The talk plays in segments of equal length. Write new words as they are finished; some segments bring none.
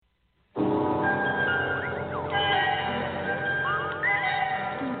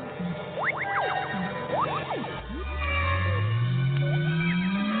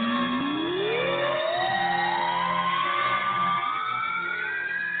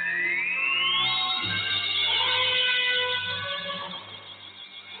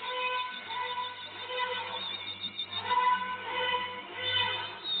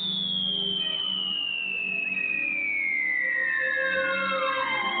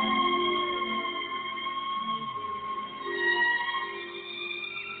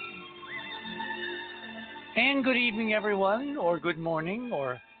And good evening, everyone, or good morning,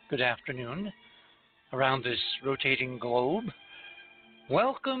 or good afternoon around this rotating globe.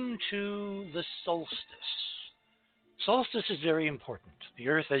 Welcome to the solstice. Solstice is very important. The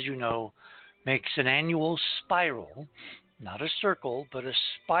Earth, as you know, makes an annual spiral, not a circle, but a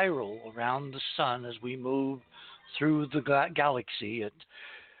spiral around the sun as we move through the galaxy at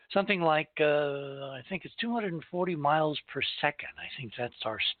something like, I think it's 240 miles per second. I think that's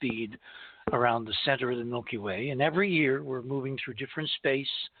our speed around the center of the Milky Way. And every year we're moving through different space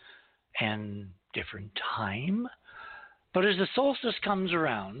and different time. But as the solstice comes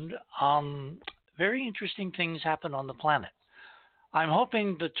around, very interesting things happen on the planet. I'm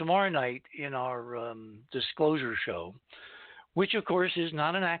hoping that tomorrow night in our disclosure show, which of course is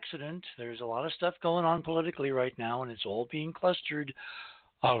not an accident, there's a lot of stuff going on politically right now, and it's all being clustered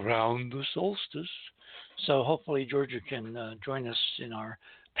around the solstice. So hopefully Georgia can join us in our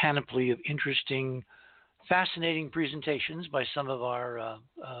panoply of interesting, fascinating presentations by some of our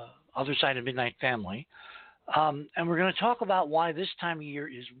other side of midnight family. And we're going to talk about why this time of year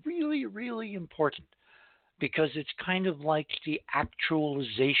is really, really important, because it's kind of like the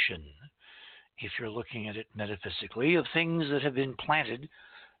actualization, if you're looking at it metaphysically, of things that have been planted,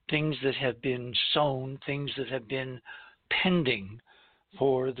 things that have been sown, things that have been pending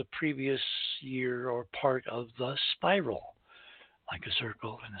for the previous year or part of the spiral, like a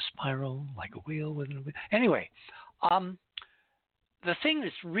circle and a spiral, like a wheel within a wheel. Anyway, the thing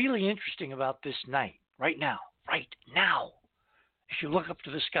that's really interesting about this night, right now, if you look up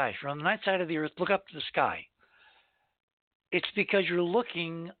to the sky, if you're on the night side of the Earth, look up to the sky. It's because you're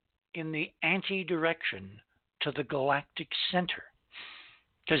looking in the anti-direction to the galactic center.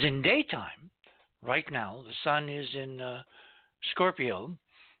 Because in daytime, right now, the sun is in Scorpio,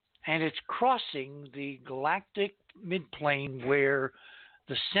 and it's crossing the galactic midplane where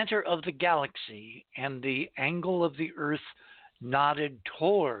the center of the galaxy and the angle of the Earth nodded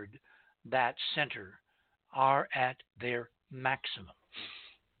toward that center are at their maximum.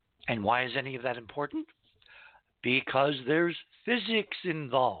 And why is any of that important? Because there's physics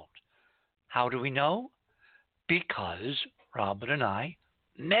involved. How do we know? Because Robin and I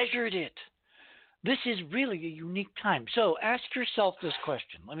measured it. This is really a unique time. So ask yourself this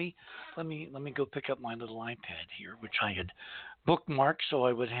question. Let me go pick up my little iPad here, which I had bookmarked so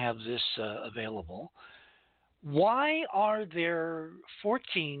I would have this available. Why are there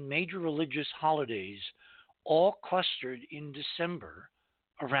 14 major religious holidays all clustered in December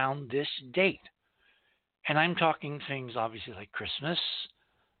around this date? And I'm talking things obviously like Christmas,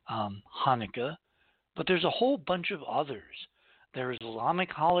 Hanukkah, but there's a whole bunch of others. There's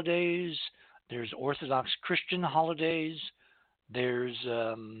Islamic holidays, there's Orthodox Christian holidays, there's,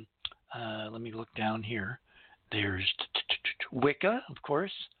 let me look down here, there's Wicca, of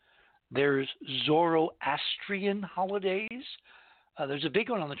course, there's Zoroastrian holidays, there's a big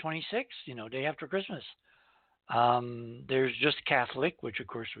one on the 26th, day after Christmas. There's just Catholic, which of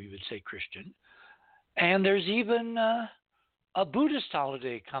course we would say Christian. And there's even a Buddhist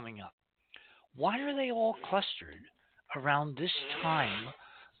holiday coming up. Why are they all clustered around this time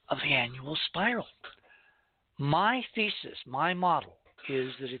of the annual spiral? My thesis, my model,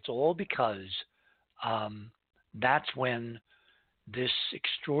 is that it's all because that's when this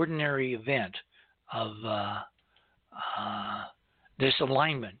extraordinary event of this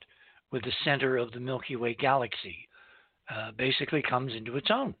alignment with the center of the Milky Way galaxy basically comes into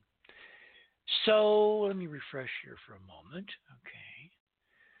its own. So let me refresh here for a moment. Okay.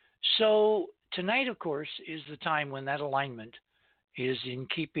 So tonight, of course, is the time when that alignment is in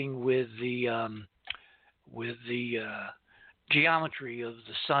keeping with the geometry of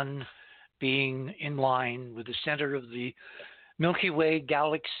the sun being in line with the center of the Milky Way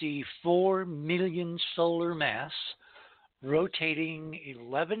galaxy, 4 million solar mass, rotating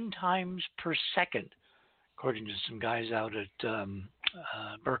 11 times per second, according to some guys out at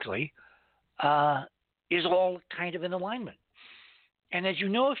Berkeley. Is all kind of in alignment. And as you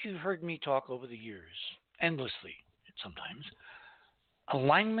know, if you've heard me talk over the years, endlessly sometimes,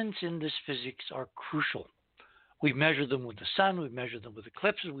 alignments in this physics are crucial. We've measured them with the sun, we've measured them with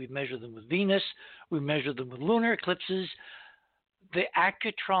eclipses, we've measured them with Venus, we've measured them with lunar eclipses. The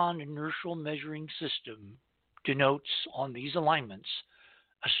Accutron inertial measuring system denotes on these alignments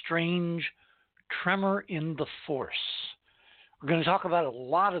a strange tremor in the force. We're going to talk about a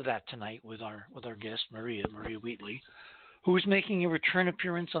lot of that tonight with our guest, Maria Wheatley, who is making a return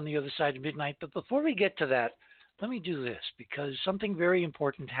appearance on the other side of midnight. But before we get to that, let me do this, because something very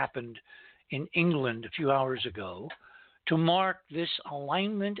important happened in England a few hours ago to mark this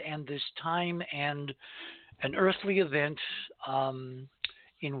alignment and this time and an earthly event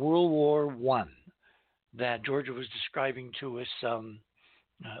in World War I. that Georgia was describing to us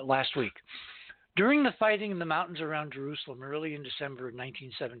last week. During the fighting in the mountains around Jerusalem early in December of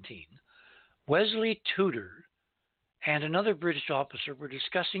 1917, Wesley Tudor and another British officer were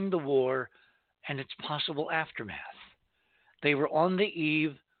discussing the war and its possible aftermath. They were on the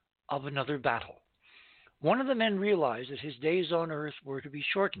eve of another battle. One of the men realized that his days on earth were to be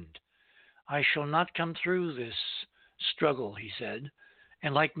shortened. "I shall not come through this struggle," he said,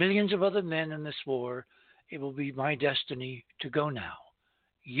 "and like millions of other men in this war, it will be my destiny to go now.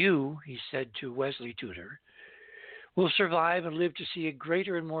 You," he said to Wesley Tudor, "will survive and live to see a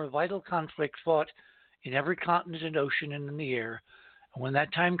greater and more vital conflict fought in every continent and ocean and in the air. And when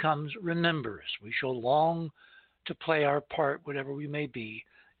that time comes, remember us. We shall long to play our part, whatever we may be.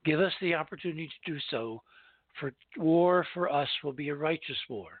 Give us the opportunity to do so, for war for us will be a righteous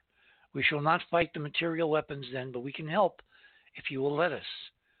war. We shall not fight the material weapons then, but we can help if you will let us.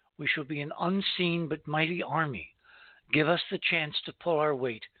 We shall be an unseen but mighty army. Give us the chance to pull our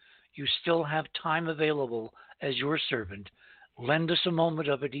weight. You still have time available as your servant. Lend us a moment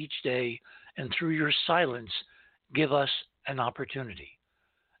of it each day, and through your silence, give us an opportunity.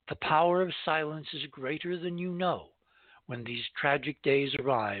 The power of silence is greater than you know. When these tragic days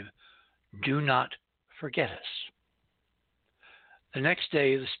arrive, do not forget us." The next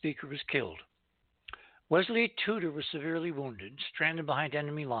day, the speaker was killed. Wesley Tudor was severely wounded, stranded behind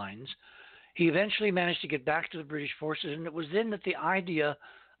enemy lines. He eventually managed to get back to the British forces, and it was then that the idea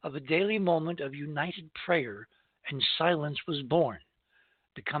of a daily moment of united prayer and silence was born,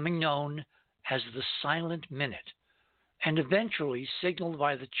 becoming known as the Silent Minute, and eventually signaled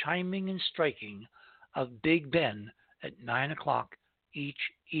by the chiming and striking of Big Ben at 9 o'clock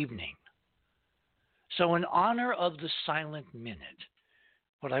each evening. So in honor of the Silent Minute,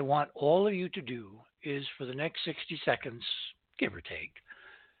 what I want all of you to do is for the next 60 seconds, give or take,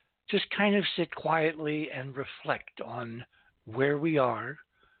 just kind of sit quietly and reflect on where we are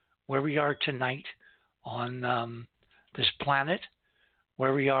tonight on this planet,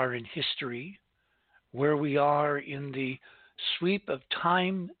 where we are in history, where we are in the sweep of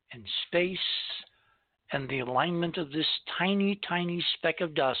time and space, and the alignment of this tiny, tiny speck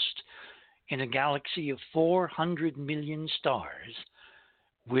of dust in a galaxy of 400 million stars,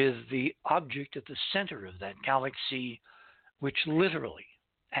 with the object at the center of that galaxy, which literally,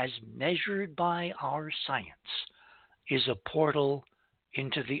 as measured by our science, is a portal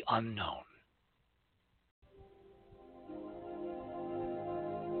into the unknown.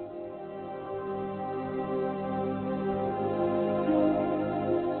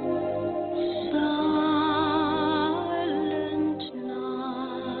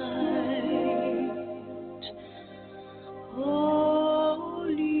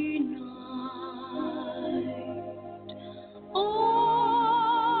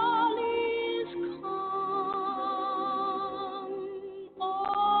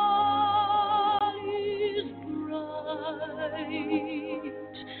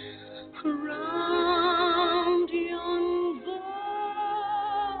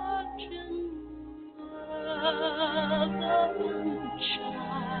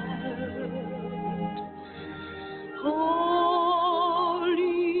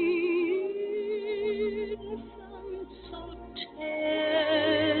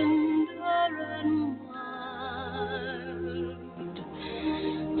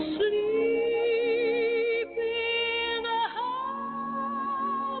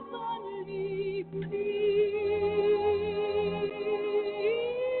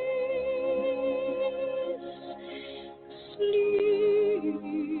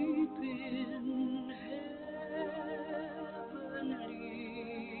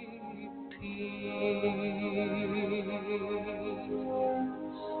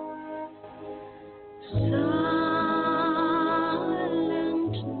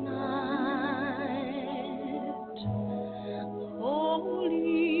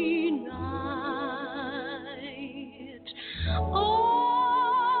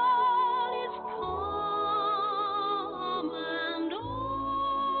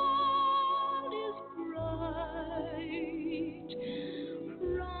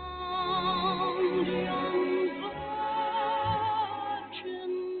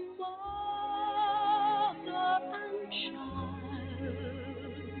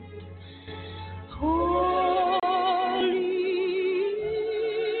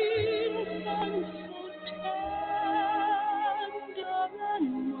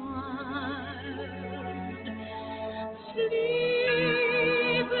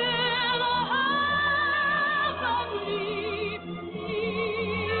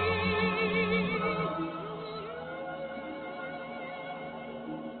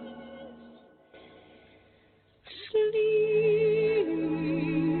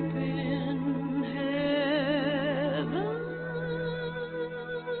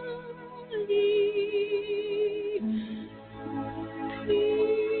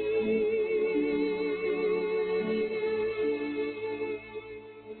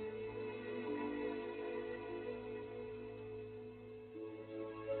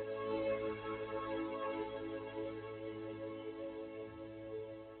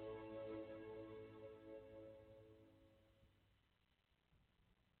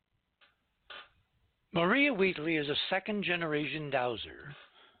 Maria Wheatley is a second-generation dowser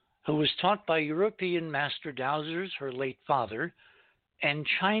who was taught by European master dowsers, her late father, and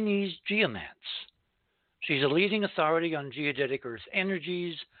Chinese geomants. She's a leading authority on geodetic earth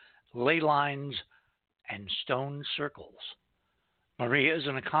energies, ley lines, and stone circles. Maria is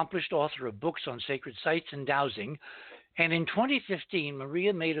an accomplished author of books on sacred sites and dowsing, and in 2015,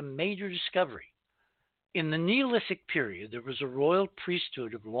 Maria made a major discovery. In the Neolithic period, there was a royal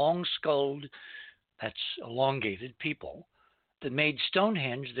priesthood of long-skulled, that's elongated people, that made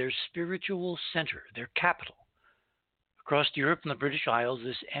Stonehenge their spiritual center, their capital. Across Europe and the British Isles,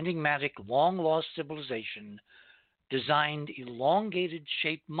 this enigmatic, long-lost civilization designed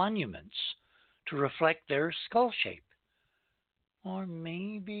elongated-shaped monuments to reflect their skull shape. Or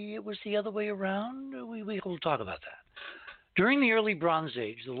maybe it was the other way around. We'll talk about that. During the early Bronze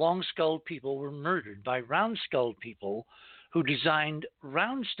Age, the long-skulled people were murdered by round-skulled people who designed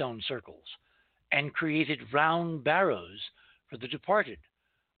round stone circles and created round barrows for the departed,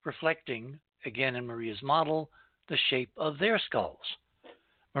 reflecting, again in Maria's model, the shape of their skulls.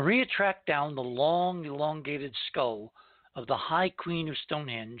 Maria tracked down the long, elongated skull of the High Queen of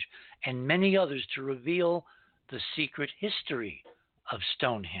Stonehenge and many others to reveal the secret history of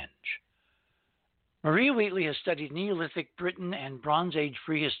Stonehenge. Maria Wheatley has studied Neolithic Britain and Bronze Age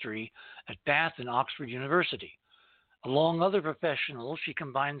prehistory at Bath and Oxford University. Along other professionals, she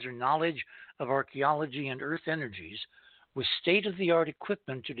combines her knowledge of archaeology and earth energies with state-of-the-art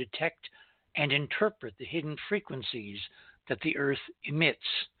equipment to detect and interpret the hidden frequencies that the earth emits.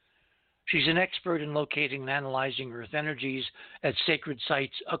 She's an expert in locating and analyzing earth energies at sacred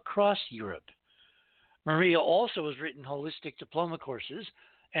sites across Europe. Maria also has written holistic diploma courses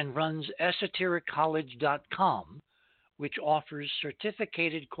and runs esotericcollege.com, which offers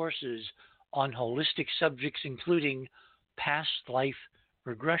certificated courses on holistic subjects, including past life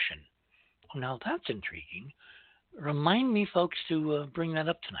regression. Now that's intriguing. Remind me, folks, to bring that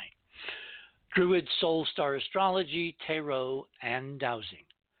up tonight. Druid, Soul Star Astrology, Tarot, and Dowsing.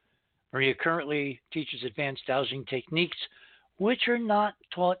 Maria currently teaches advanced dowsing techniques, which are not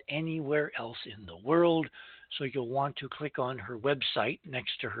taught anywhere else in the world. So you'll want to click on her website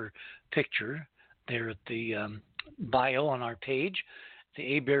next to her picture there at the bio on our page, the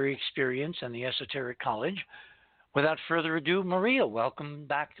Aberry Experience and the Esoteric College. Without further ado, Maria, welcome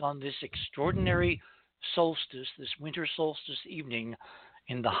back on this extraordinary solstice, this winter solstice evening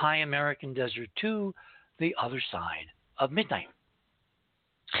in the high American desert to the other side of midnight.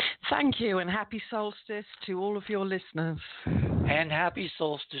 Thank you, and happy solstice to all of your listeners. And happy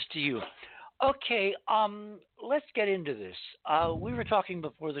solstice to you. Okay, let's get into this. We were talking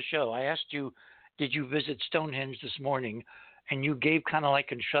before the show. I asked you, did you visit Stonehenge this morning? And you gave kind of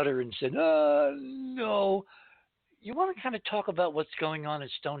like a shudder and said, no. You want to kind of talk about what's going on at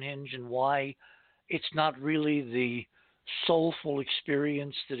Stonehenge and why it's not really the soulful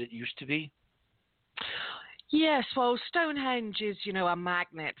experience that it used to be? Yes, well, Stonehenge is, a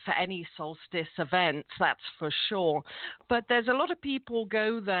magnet for any solstice events, that's for sure. But there's a lot of people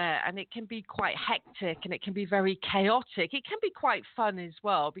go there, and it can be quite hectic, and it can be very chaotic. It can be quite fun as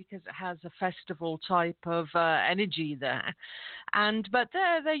well, because it has a festival type of energy there. But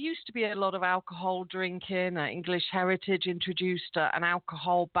there used to be a lot of alcohol drinking. English Heritage introduced an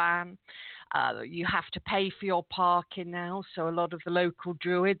alcohol ban. You have to pay for your parking now, so a lot of the local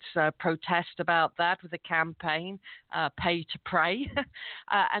druids protest about that with a campaign, pay to pray.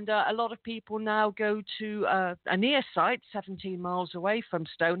 And a lot of people now go to a near site 17 miles away from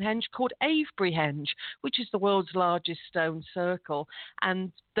Stonehenge called Aveburyhenge, which is the world's largest stone circle.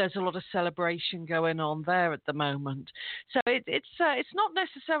 And there's a lot of celebration going on there at the moment. So it's not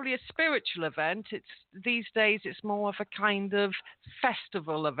necessarily a spiritual event. These days it's more of a kind of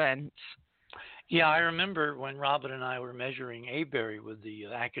festival event. Yeah, I remember when Robin and I were measuring Avebury with the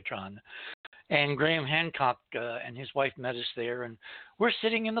Accutron, and Graham Hancock and his wife met us there, and we're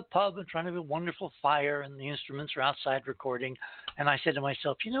sitting in the pub in front of a wonderful fire, and the instruments are outside recording, and I said to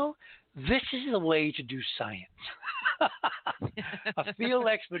myself, this is the way to do science. A field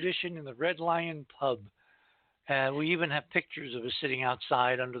expedition in the Red Lion pub. We even have pictures of us sitting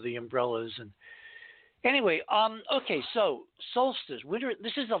outside under the umbrellas. And anyway, okay, so solstice, winter.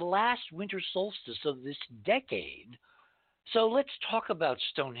 This is the last winter solstice of this decade. So let's talk about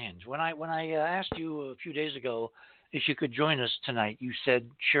Stonehenge. When I asked you a few days ago if you could join us tonight, you said,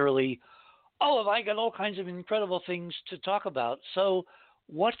 Shirley, I got all kinds of incredible things to talk about. So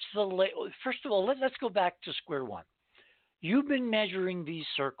what's first of all, let's go back to square one. You've been measuring these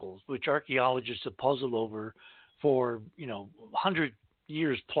circles, which archaeologists have puzzled over for 100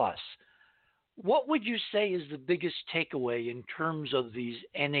 years plus. What would you say is the biggest takeaway in terms of these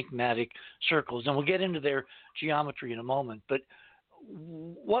enigmatic circles? And we'll get into their geometry in a moment. But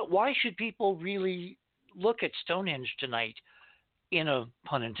why should people really look at Stonehenge tonight in a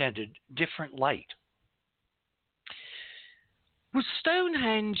pun intended different light? Well,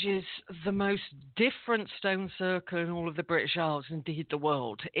 Stonehenge is the most different stone circle in all of the British Isles, indeed the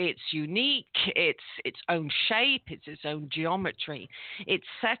world. It's unique, it's its own shape, it's its own geometry. It's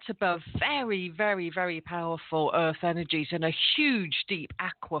set above very, very, very powerful earth energies and a huge deep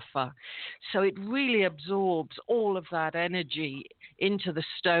aquifer. So it really absorbs all of that energy into the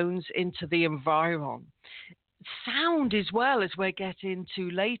stones, into the environment. Sound as well, as we'll get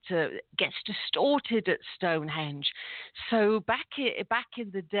into later, gets distorted at Stonehenge. So back in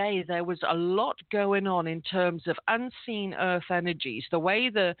the day, there was a lot going on in terms of unseen earth energies. The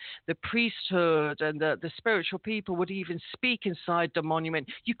way the priesthood and the spiritual people would even speak inside the monument,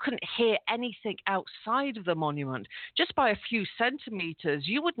 you couldn't hear anything outside of the monument. Just by a few centimeters,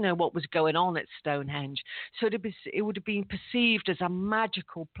 you would know what was going on at Stonehenge. So it would have been perceived as a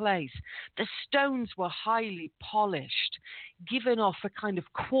magical place. The stones were highly polished, giving off a kind of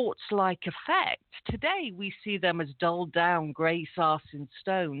quartz-like effect. Today we see them as dulled down grey sarsen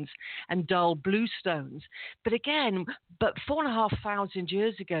stones and dull blue stones. But 4,500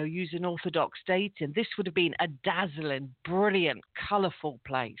 years ago, using orthodox dating, this would have been a dazzling, brilliant, colourful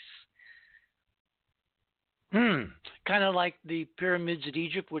place. Kind of like the pyramids at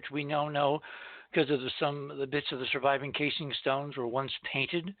Egypt, which we now know because of the bits of the surviving casing stones were once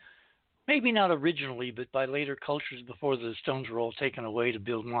painted. Maybe not originally, but by later cultures before the stones were all taken away to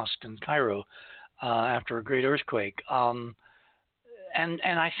build mosques in Cairo after a great earthquake. And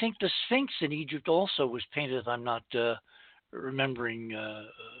I think the Sphinx in Egypt also was painted, if I'm not remembering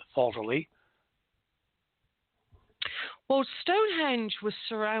faultily. Well, Stonehenge was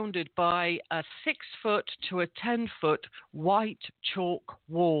surrounded by a 6-foot to a 10-foot white chalk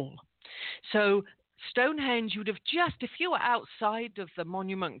wall. So Stonehenge, you'd have just, if you were outside of the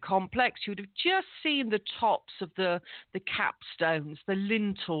monument complex, you'd have just seen the tops of the capstones, the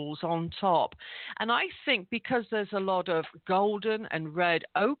lintels on top. And I think because there's a lot of golden and red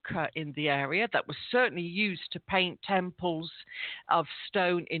ochre in the area that was certainly used to paint temples of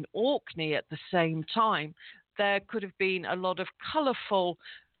stone in Orkney at the same time, there could have been a lot of colourful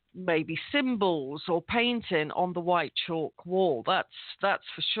maybe symbols or painting on the white chalk wall. That's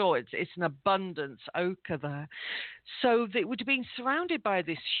for sure. It's an abundance ochre there. So it would have been surrounded by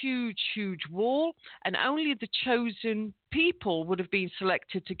this huge, huge wall, and only the chosen people would have been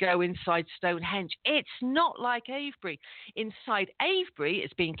selected to go inside Stonehenge. It's not like Avebury. Inside Avebury,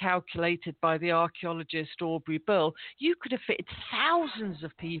 it's been calculated by the archaeologist Aubrey Burl, you could have fitted thousands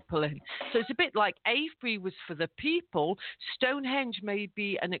of people in. So it's a bit like Avebury was for the people. Stonehenge may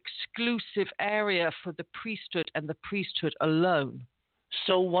be an exclusive area for the priesthood and the priesthood alone.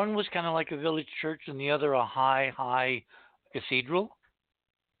 So one was kind of like a village church and the other a high cathedral?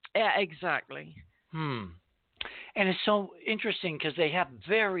 Yeah, exactly. And it's so interesting because they have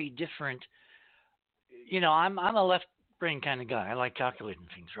very different, I'm a left brain kind of guy. I like calculating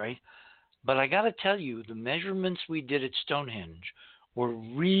things, right? But I got to tell you, the measurements we did at Stonehenge were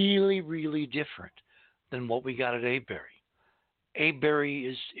really, really different than what we got at Avebury. Avebury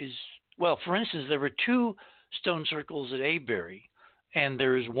is well, for instance, there were 2 stone circles at Avebury. And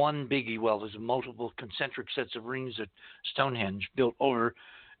there is one biggie. Well, there's multiple concentric sets of rings at Stonehenge built over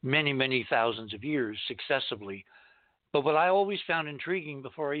many, many thousands of years successively. But what I always found intriguing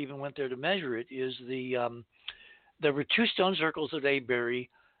before I even went there to measure it is there were 2 stone circles at Avebury,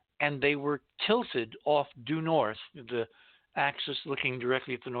 and they were tilted off due north, the axis looking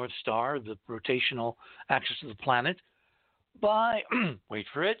directly at the North Star, the rotational axis of the planet, by, wait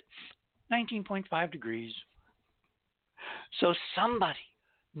for it, 19.5 degrees. So somebody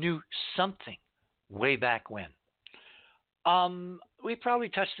knew something way back when. We probably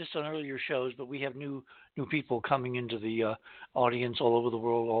touched this on earlier shows, but we have new people coming into the audience all over the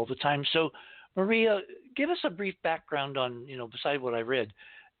world all the time. So, Maria, give us a brief background on, beside what I read,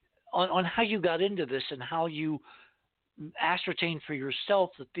 on how you got into this and how you ascertained for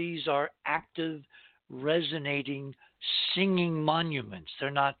yourself that these are active, resonating, singing monuments. They're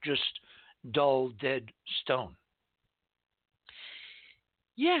not just dull, dead stone.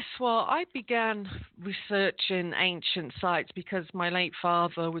 Yes, well, I began researching ancient sites because my late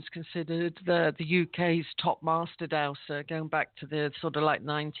father was considered the UK's top master dowser, going back to the sort of like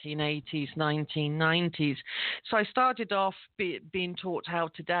 1980s, 1990s. So I started off being taught how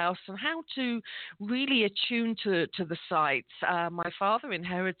to douse and how to really attune to the sites. My father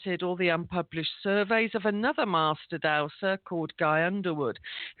inherited all the unpublished surveys of another master dowser called Guy Underwood,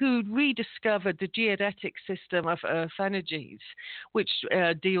 who rediscovered the geodetic system of Earth energies, which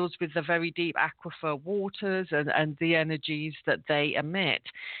deals with the very deep aquifer waters and the energies that they emit.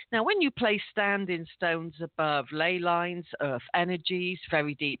 Now, when you place standing stones above ley lines, earth energies,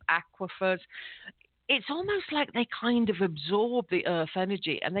 very deep aquifers, it's almost like they kind of absorb the earth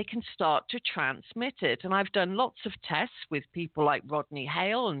energy and they can start to transmit it. And I've done lots of tests with people like Rodney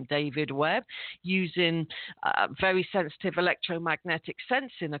Hale and David Webb using very sensitive electromagnetic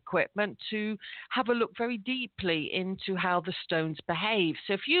sensing equipment to have a look very deeply into how the stones behave.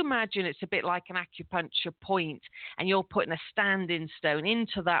 So if you imagine it's a bit like an acupuncture point and you're putting a standing stone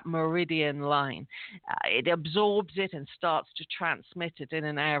into that meridian line, it absorbs it and starts to transmit it in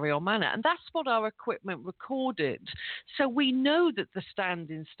an aerial manner. And that's what our equipment recorded. So we know that the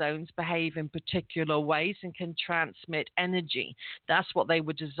standing stones behave in particular ways and can transmit energy. That's what they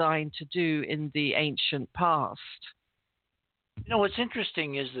were designed to do in the ancient past. You know, what's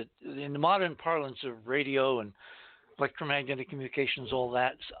interesting is that in the modern parlance of radio and electromagnetic communications, all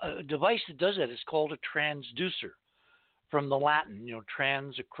that, a device that does that is called a transducer, from the Latin,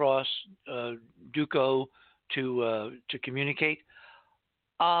 trans, across, duco, to communicate.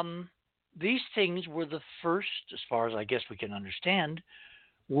 These things were the first, as far as I guess we can understand,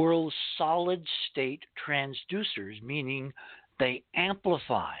 world solid state transducers, meaning they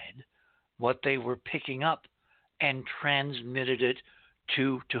amplified what they were picking up and transmitted it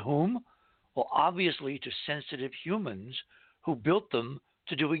to whom? Well, obviously to sensitive humans who built them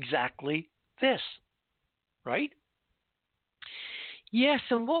to do exactly this, right? Yes,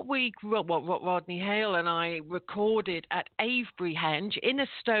 and what Rodney Hale and I recorded at Avebury-Henge in a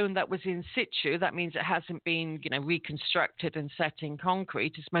stone that was in situ, that means it hasn't been, reconstructed and set in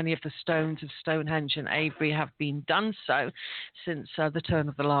concrete, as many of the stones of Stonehenge and Avebury have been done so since the turn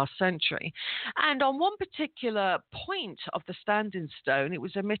of the last century. And on one particular point of the standing stone, it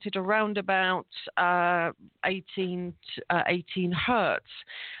was emitted around about 18 hertz,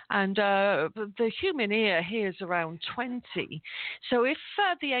 and the human ear hears around 20. So if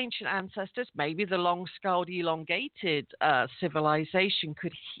the ancient ancestors, maybe the long-skulled, elongated civilization,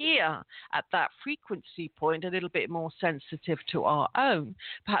 could hear at that frequency point a little bit more sensitive to our own,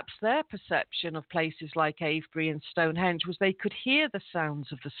 perhaps their perception of places like Avebury and Stonehenge was they could hear the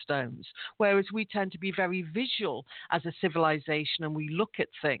sounds of the stones, whereas we tend to be very visual as a civilization and we look at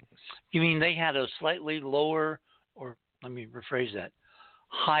things. You mean they had a slightly lower, or let me rephrase that,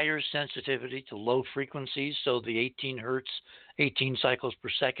 higher sensitivity to low frequencies, so the 18 hertz, 18 cycles per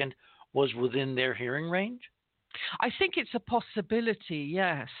second was within their hearing range? I think it's a possibility,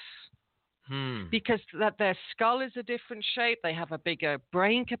 yes. Because that their skull is a different shape, they have a bigger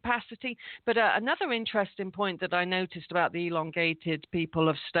brain capacity. But another interesting point that I noticed about the elongated people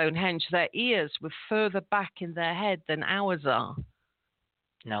of Stonehenge, their ears were further back in their head than ours are.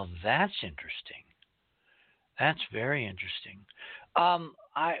 Now that's interesting. That's very interesting.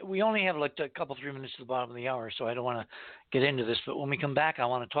 We only have like a couple, 3 minutes to the bottom of the hour, so I don't want to get into this. But when we come back, I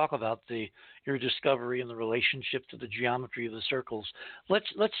want to talk about your discovery and the relationship to the geometry of the circles. Let's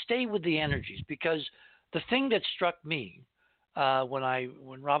stay with the energies, because the thing that struck me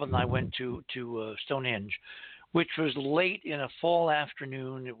when Robin and I went to Stonehenge, which was late in a fall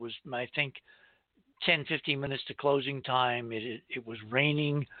afternoon. It was, I think, 10, 15 minutes to closing time. It was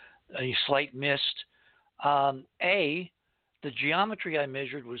raining, a slight mist. The geometry I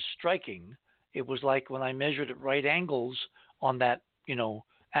measured was striking. It was like when I measured at right angles on that,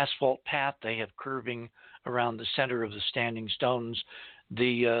 asphalt path they have curving around the center of the standing stones.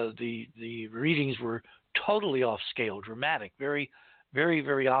 The readings were totally off scale, dramatic, very, very,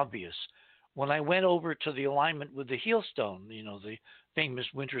 very obvious. When I went over to the alignment with the heel stone, the famous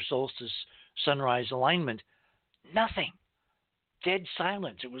winter solstice sunrise alignment, nothing, dead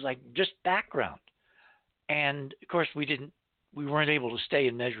silence. It was like just background. And of course, we weren't able to stay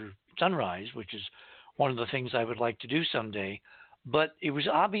and measure sunrise, which is one of the things I would like to do someday. But it was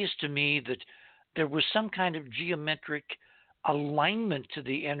obvious to me that there was some kind of geometric alignment to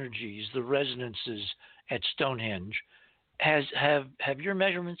the energies, the resonances at Stonehenge. Have your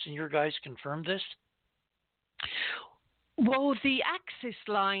measurements and your guys confirmed this? Well, the axis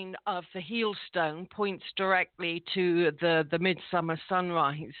line of the heel stone points directly to the midsummer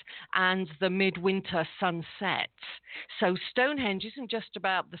sunrise and the midwinter sunset. So Stonehenge isn't just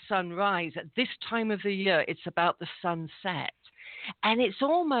about the sunrise. At this time of the year, it's about the sunset. And it's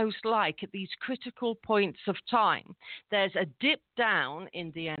almost like at these critical points of time, there's a dip down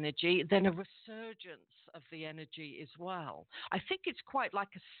in the energy, then a resurgence of the energy as well. I think it's quite like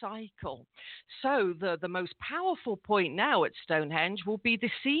a cycle. So the most powerful point now at Stonehenge will be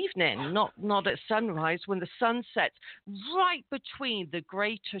this evening, not at sunrise, when the sun sets right between the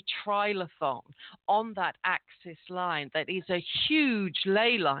greater trilithon on that axis line. That is a huge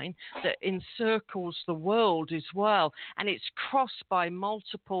ley line that encircles the world as well, and it's crossed by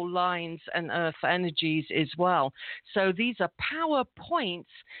multiple lines and earth energies as well. So these are power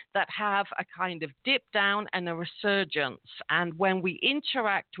points that have a kind of dip down and a resurgence. And when we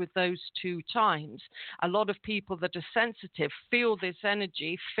interact with those two times, a lot of people that are sensitive feel this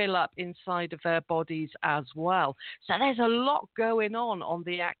energy fill up inside of their bodies as well. So there's a lot going on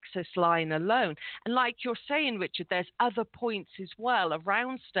the axis line alone. And like you're saying, Richard, there's other points as well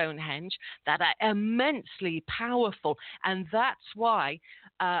around Stonehenge that are immensely powerful. And that's why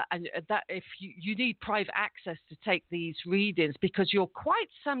that if you need private access to take these readings, because you're quite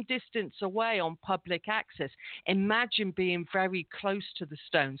some distance away on public access. Imagine being very close to the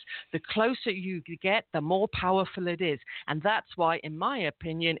stones. The closer you get, the more powerful it is. And that's why, in my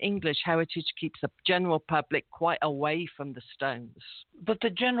opinion, English heritage keeps the general public quite away from the stones. But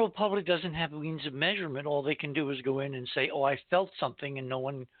the general public doesn't have means of measurement. All they can do is go in and say, oh, I felt something, and no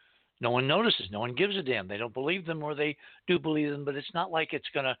one notices. No one gives a damn. They don't believe them, or they do believe them, but it's not like it's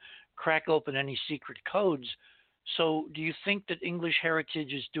going to crack open any secret codes. So do you think that English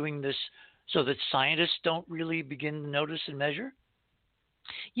heritage is doing this so that scientists don't really begin to notice and measure?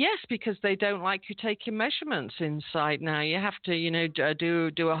 Yes, because they don't like you taking measurements inside now. You have to,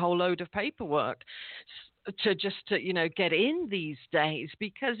 do a whole load of paperwork to get in these days,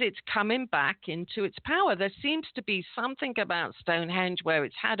 because it's coming back into its power. There seems to be something about Stonehenge where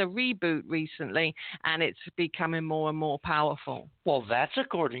it's had a reboot recently and it's becoming more and more powerful. Well, that's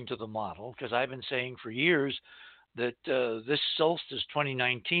according to the model, because I've been saying for years that this solstice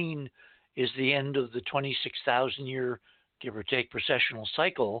 2019 is the end of the 26,000 year, give or take, precessional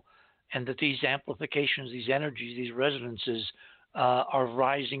cycle, and that these amplifications, these energies, these resonances are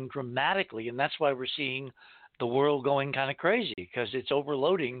rising dramatically. And that's why we're seeing the world going kind of crazy, because it's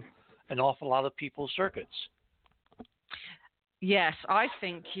overloading an awful lot of people's circuits. Yes, I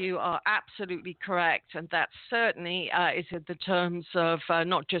think you are absolutely correct. And that certainly is in the terms of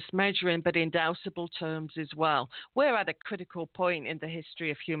not just measuring, but in dowsable terms as well. We're at a critical point in the history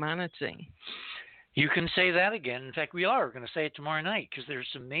of humanity. You can say that again. In fact, we are going to say it tomorrow night, because there's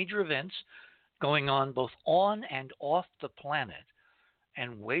some major events going on both on and off the planet.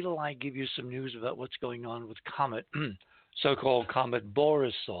 And wait till I give you some news about what's going on with Comet, so-called Comet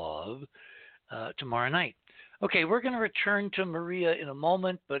Borisov, tomorrow night. Okay, we're going to return to Maria in a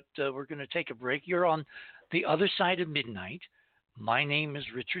moment, but we're going to take a break. You're on the other side of midnight. My name is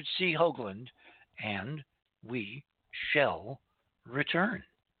Richard C. Hoagland, and we shall return.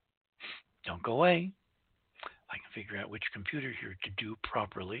 Don't go away. I can figure out which computer here to do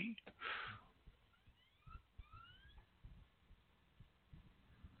properly.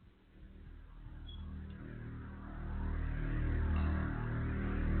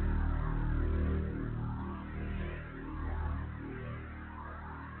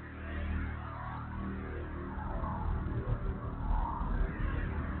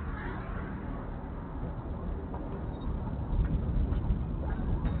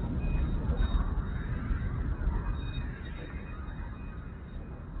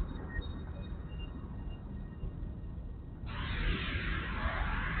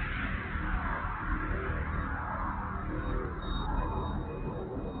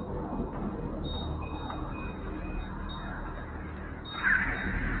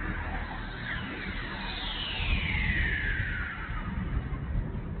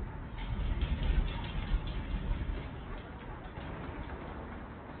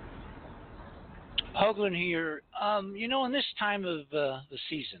 Hoagland here. In this time of the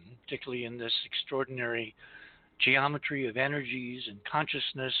season, particularly in this extraordinary geometry of energies and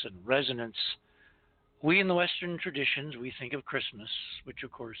consciousness and resonance, we in the Western traditions, we think of Christmas, which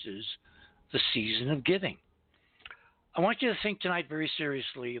of course is the season of giving. I want you to think tonight very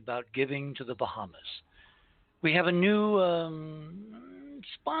seriously about giving to the Bahamas. We have a new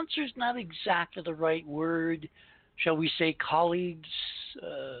sponsor's not exactly the right word, shall we say colleagues,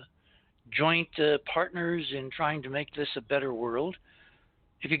 joint partners in trying to make this a better world.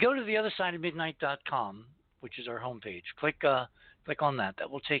 If you go to theothersideofmidnight.com, which is our homepage. Click on that.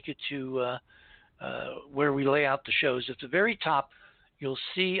 That will take you to where we lay out the shows. At the very top, you'll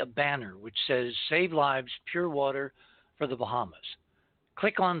see a banner which says Save Lives, Pure Water for the Bahamas.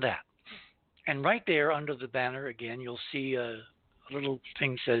 Click on that. And right there under the banner, again, you'll see a little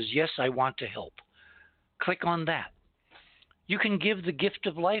thing that says, Yes, I want to help. Click on that. You can give the gift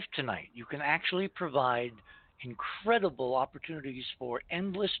of life tonight. You can actually provide incredible opportunities for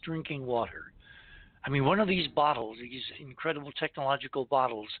endless drinking water. I mean, one of these bottles, these incredible technological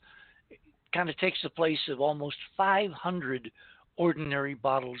bottles, kind of takes the place of almost 500 ordinary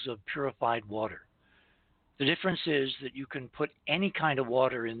bottles of purified water. The difference is that you can put any kind of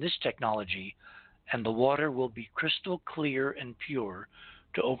water in this technology, and the water will be crystal clear and pure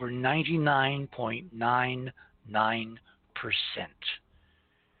to over 99.99%.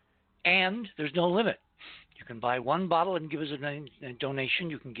 And there's no limit. You can buy one bottle and give us a donation.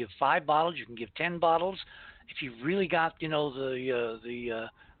 You can give 5 bottles. You can give 10 bottles. If you've really got, the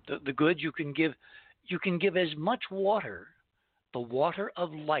goods, you can give as much water, the water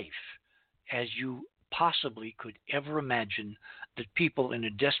of life, as you possibly could ever imagine, that people in a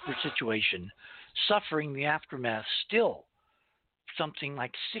desperate situation, suffering the aftermath still. Something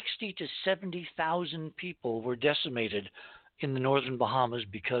like 60 to 70,000 people were decimated in the northern Bahamas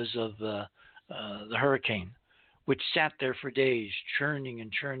because of the hurricane, which sat there for days, churning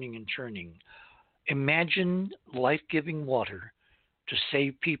and churning and churning. Imagine life-giving water to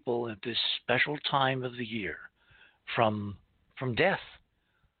save people at this special time of the year from death.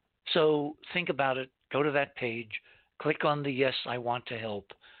 So think about it. Go to that page, click on the Yes, I Want to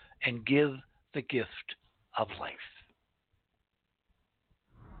Help, and give the gift of life.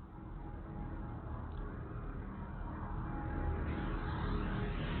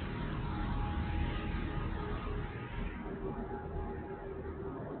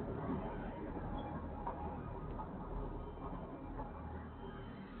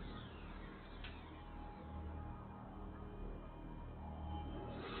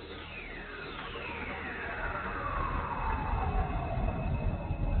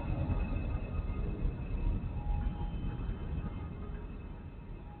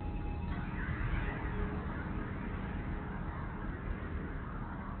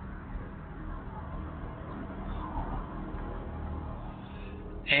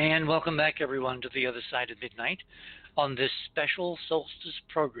 And welcome back, everyone, to The Other Side of Midnight on this special solstice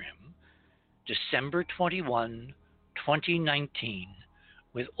program, December 21, 2019,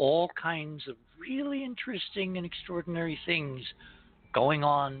 with all kinds of really interesting and extraordinary things going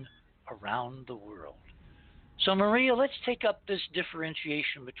on around the world. So, Maria, let's take up this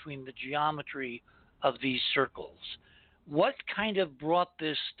differentiation between the geometry of these circles. What kind of brought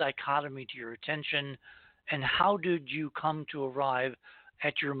this dichotomy to your attention, and how did you come to arrive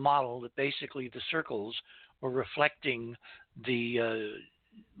at your model that basically the circles were reflecting the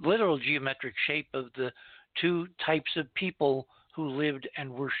literal geometric shape of the two types of people who lived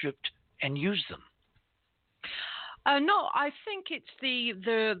and worshipped and used them? No, I think it's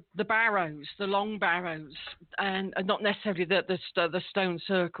the barrows, the long barrows, and not necessarily the stone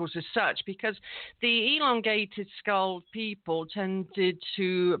circles as such, because the elongated skulled people tended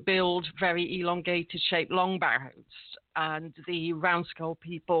to build very elongated shaped long barrows, and the round skull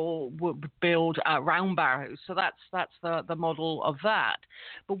people would build round barrows. So that's the model of that.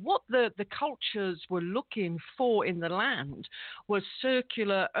 But what the cultures were looking for in the land was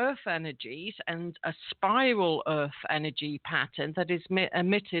circular earth energies and a spiral earth energy pattern that is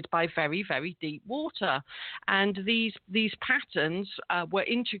emitted by very, very deep water. And these patterns were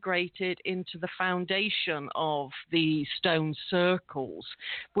integrated into the foundation of the stone circles,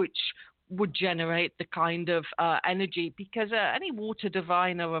 which would generate the kind of energy, because any water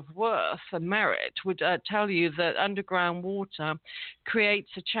diviner of worth and merit would tell you that underground water creates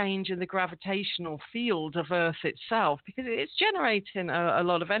a change in the gravitational field of Earth itself, because it's generating a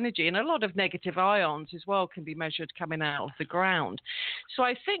lot of energy, and a lot of negative ions as well can be measured coming out of the ground. So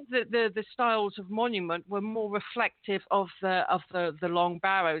I think that the styles of monument were more reflective of the long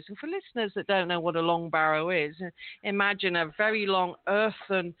barrows. And for listeners that don't know what a long barrow is, imagine a very long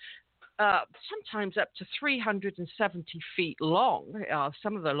earthen, sometimes up to 370 feet long,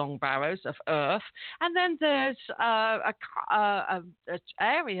 some of the long barrows of earth. And then there's an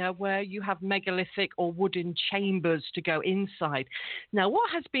area where you have megalithic or wooden chambers to go inside. Now, what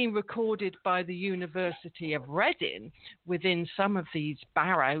has been recorded by the University of Reading within some of these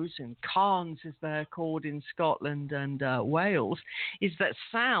barrows and cairns, as they're called in Scotland and Wales, is that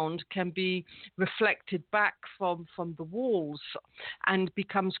sound can be reflected back from the walls and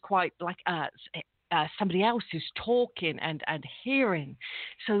becomes quite like somebody else is talking and hearing.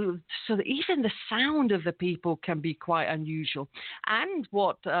 So that even the sound of the people can be quite unusual. And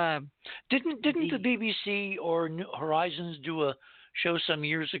what didn't the BBC or New Horizons do a show some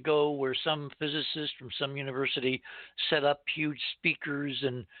years ago where some physicist from some university set up huge speakers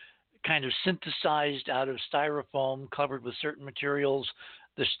and kind of synthesized out of styrofoam covered with certain materials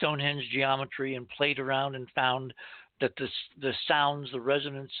the Stonehenge geometry and played around and found that the sounds, the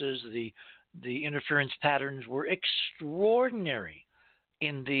resonances, the interference patterns were extraordinary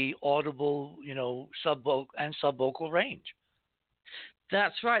in the audible, subvocal and subvocal range.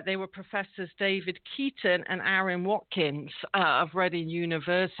 That's right. They were Professors David Keaton and Aaron Watkins of Reading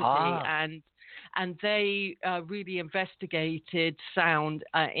University, and they really investigated sound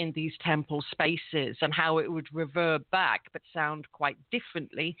in these temple spaces and how it would revert back, but sound quite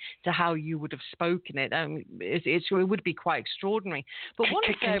differently to how you would have spoken it. It would be quite extraordinary. But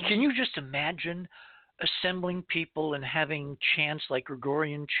can you just imagine assembling people and having chants like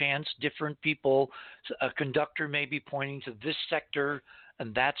Gregorian chants, different people, a conductor may be pointing to this sector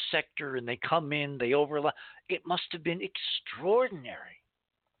and that sector, and they come in, they overlap. It must have been extraordinary.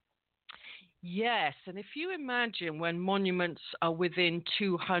 Yes, and if you imagine when monuments are within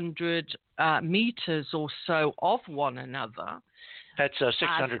 200 meters or so of one another. That's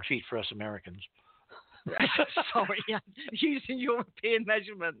 600 feet for us Americans. Sorry, I'm using European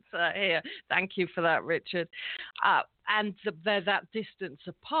measurements here. Thank you for that, Richard. And they're that distance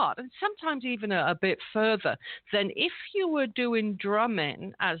apart, and sometimes even a bit further. Then if you were doing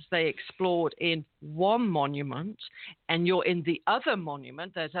drumming, as they explored in one monument, and you're in the other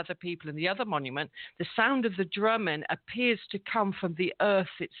monument, there's other people in the other monument, the sound of the drumming appears to come from the earth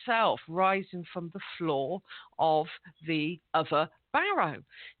itself, rising from the floor of the other barrow.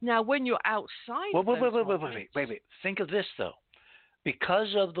 Now, when you're outside... Wait. Think of this, though.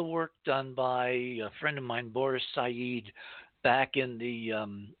 Because of the work done by a friend of mine, Boris Said, back in the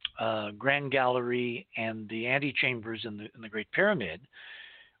Grand Gallery and the antechambers in the Great Pyramid,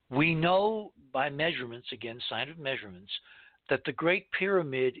 we know by measurements, again, scientific measurements, that the Great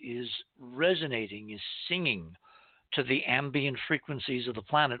Pyramid is resonating, is singing to the ambient frequencies of the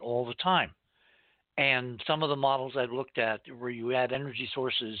planet all the time. And some of the models I've looked at where you add energy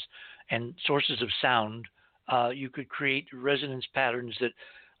sources and sources of sound, you could create resonance patterns that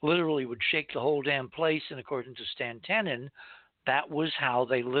literally would shake the whole damn place. And according to Stan Tenen, that was how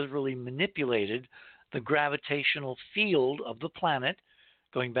they literally manipulated the gravitational field of the planet,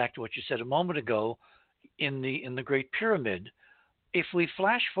 going back to what you said a moment ago, in the Great Pyramid. If we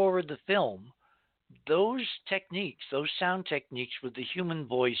flash forward the film, those techniques, those sound techniques with the human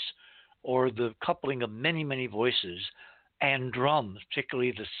voice or the coupling of many, many voices and drums,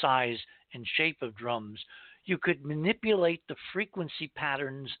 particularly the size and shape of drums, you could manipulate the frequency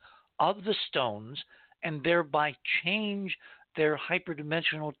patterns of the stones and thereby change their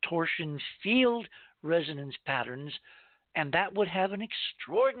hyperdimensional torsion field resonance patterns, and that would have an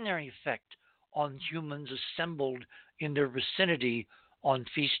extraordinary effect on humans assembled in their vicinity on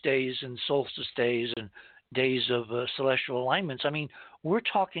feast days and solstice days and days of celestial alignments. I mean, we're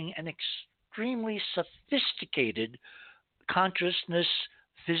talking an extremely sophisticated consciousness,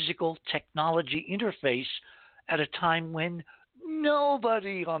 physical technology interface at a time when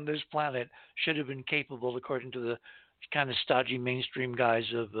nobody on this planet should have been capable, according to the kind of stodgy mainstream guys,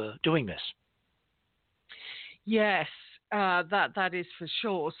 of doing this. Yes, that is for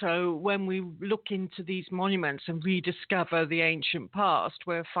sure. So when we look into these monuments and rediscover the ancient past,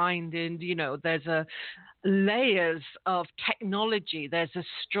 we're finding, there's layers of technology. There's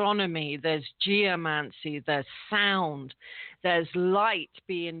astronomy, there's geomancy, there's sound, there's light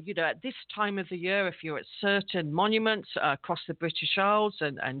being, at this time of the year, if you're at certain monuments across the British Isles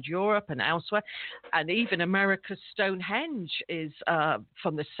and Europe and elsewhere, and even America's Stonehenge is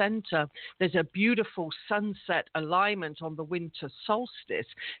from the center, there's a beautiful sunset alignment on the winter solstice.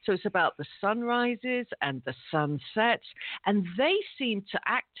 So it's about the sunrises and the sunsets, and they seem to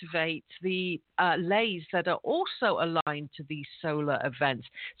activate the lays that are also aligned to these solar events.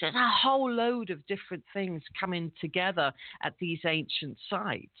 So there's a whole load of different things coming together at these ancient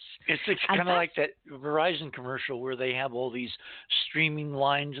sites. It's kind of like that Verizon commercial where they have all these streaming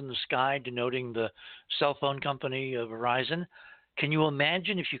lines in the sky denoting the cell phone company of Verizon. Can you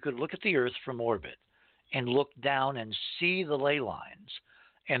imagine if you could look at the Earth from orbit and look down and see the ley lines,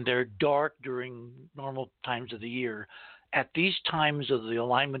 and they're dark during normal times of the year, at these times of the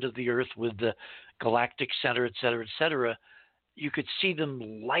alignment of the Earth with the galactic center, et cetera, you could see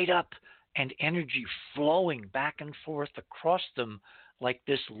them light up and energy flowing back and forth across them like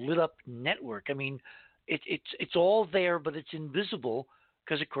this lit up network. I mean, it's all there, but it's invisible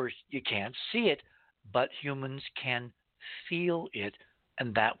because, of course, you can't see it. but humans can feel it,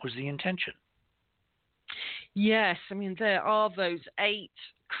 and that was the intention. Yes, I mean, there are those 8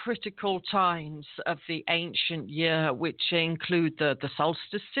 critical times of the ancient year, which include the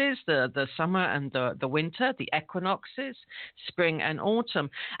solstices, the summer and the winter, the equinoxes, spring and autumn.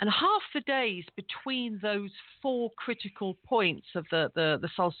 And half the days between those 4 critical points of the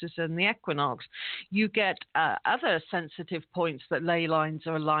solstice and the equinox, you get other sensitive points that ley lines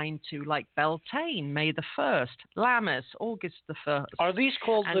are aligned to, like Beltane, May the 1st, Lammas, August the 1st. Are these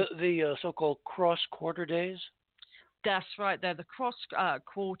called the so-called cross-quarter days? That's right. They're the cross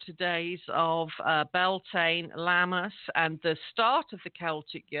quarter days of Beltane, Lammas, and the start of the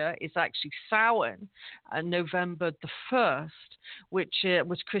Celtic year is actually Samhain, November the 1st, which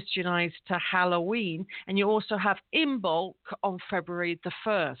was Christianized to Halloween. And you also have Imbolc on February the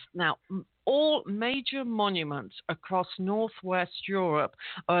 1st. Now, all major monuments across Northwest Europe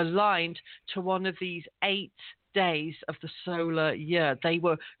are aligned to one of these 8 days of the solar year. They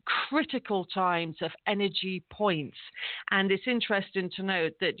were critical times of energy points. And it's interesting to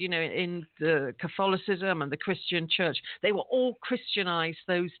note that, in the Catholicism and the Christian church, they were all Christianized,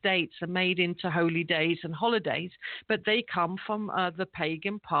 those dates are made into holy days and holidays, but they come from the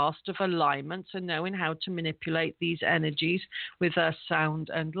pagan past of alignment and knowing how to manipulate these energies with sound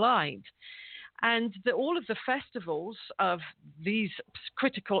and light. And all of the festivals of these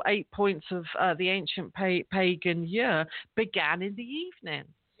critical 8 points of the ancient pagan year began in the evening.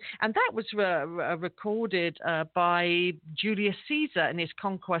 And that was recorded by Julius Caesar in his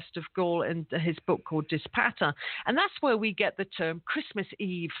conquest of Gaul in his book called Dispata. And that's where we get the term Christmas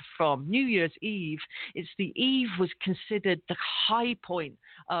Eve from, New Year's Eve. It's the eve was considered the high point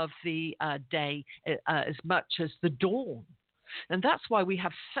of the day as much as the dawn. And that's why we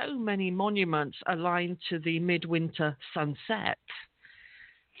have so many monuments aligned to the midwinter sunset.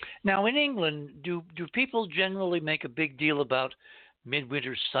 Now, in England, do people generally make a big deal about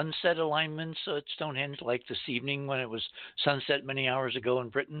midwinter sunset alignments at Stonehenge, like this evening when it was sunset many hours ago in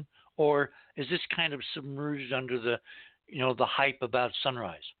Britain? Or is this kind of submerged under the hype about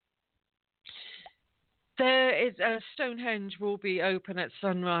sunrise? There is Stonehenge will be open at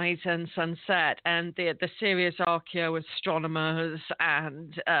sunrise and sunset, and the serious archaeoastronomers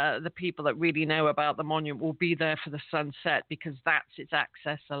and the people that really know about the monument will be there for the sunset because that's its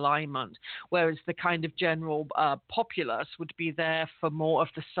access alignment, whereas the kind of general populace would be there for more of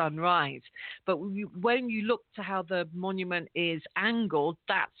the sunrise. But when you look to how the monument is angled,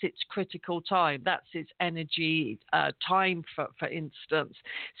 that's its critical time. That's its energy time, for instance.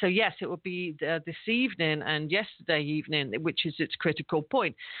 So yes, it will be this evening and yesterday evening, which is its critical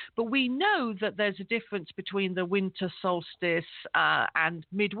point. But we know that there's a difference between the winter solstice and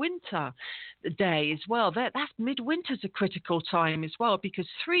midwinter day as well. That's midwinter's a critical time as well, because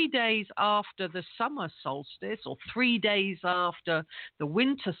 3 days after the summer solstice or 3 days after the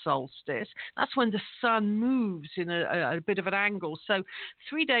winter solstice, that's when the sun moves in a bit of an angle. So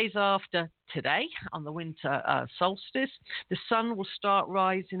 3 days after today, on the winter solstice, the sun will start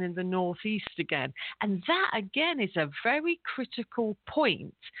rising in the northeast again. And that, again, is a very critical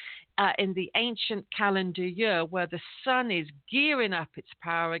point in the ancient calendar year where the sun is gearing up its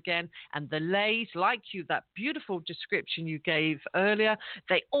power again, and the lays, like that beautiful description you gave earlier,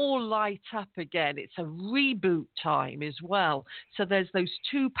 they all light up again. It's a reboot time as well. So there's those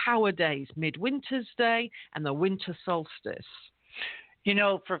 2 power days, Midwinter's Day and the winter solstice.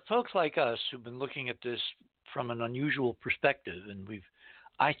 For folks like us who've been looking at this from an unusual perspective, and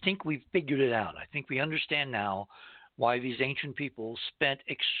I think we've figured it out. I think we understand now why these ancient people spent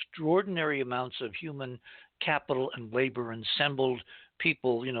extraordinary amounts of human capital and labor and assembled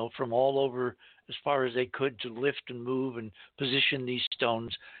people, from all over as far as they could to lift and move and position these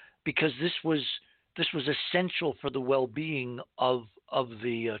stones, because this was essential for the well-being of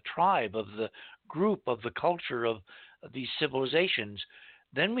the tribe, of the group, of the culture, of these civilizations.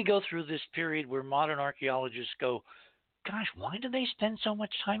 Then we go through this period where modern archaeologists go, gosh, why do they spend so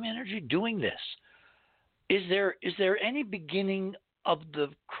much time and energy doing this? Is there any beginning of the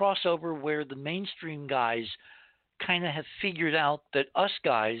crossover where the mainstream guys kind of have figured out that us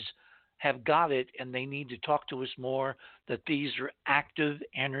guys have got it and they need to talk to us more, that these are active,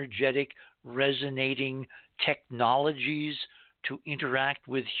 energetic, resonating technologies to interact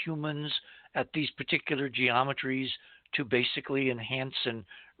with humans at these particular geometries to basically enhance and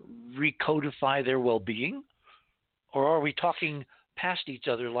recodify their well-being? Or are we talking past each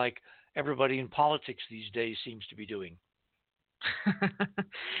other like everybody in politics these days seems to be doing?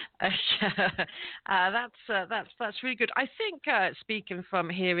 Yeah, that's really good. I think speaking from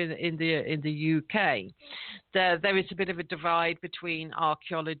here in the UK, there is a bit of a divide between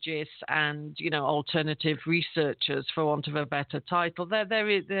archaeologists and alternative researchers, for want of a better title. There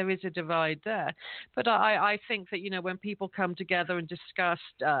is a divide there, but I think that when people come together and discuss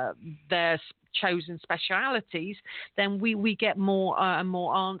their chosen specialities, then we get more and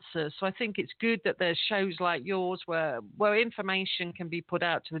more answers. So I think it's good that there's shows like yours where information can be put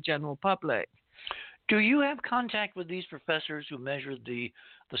out to the general public. Do you have contact with these professors who measured the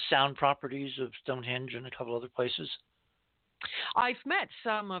sound properties of Stonehenge and a couple other places? I've met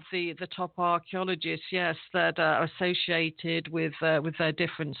some of the top archaeologists, yes, that are associated with their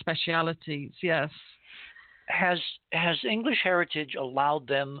different specialities. Yes. Has English Heritage allowed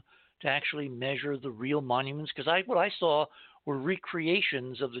them to actually measure the real monuments? Because what I saw were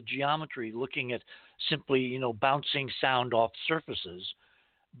recreations of the geometry, looking at simply bouncing sound off surfaces.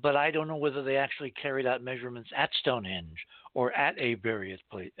 But I don't know whether they actually carried out measurements at Stonehenge or at Avebury,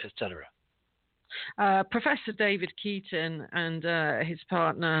 etc. Professor David Keaton and his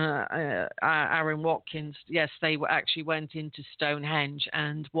partner Aaron Watkins, yes, they actually went into Stonehenge,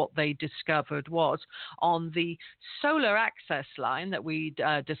 and what they discovered was on the solar access line that we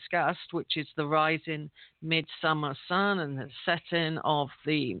discussed, which is the rising midsummer sun and the setting of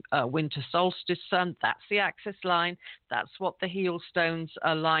the winter solstice sun. That's the access line. That's what the heel stones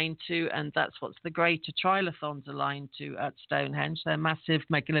are aligned to, and that's what the greater trilithons are aligned to at Stonehenge. They're massive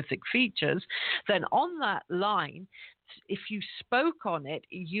megalithic features. Then on that line, if you spoke on it,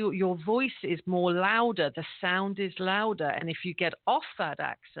 your voice is more louder, the sound is louder. And if you get off that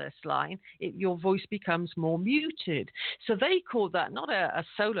access line, your voice becomes more muted. So they call that not a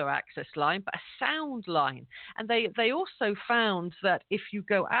solar access line, but a sound line. And they also found that if you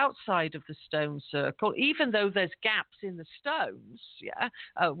go outside of the stone circle, even though there's gaps in the stones,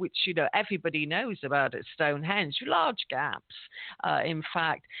 which everybody knows about at Stonehenge, large gaps, in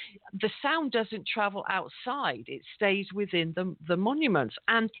fact, the sound doesn't travel outside, it stays within the monuments.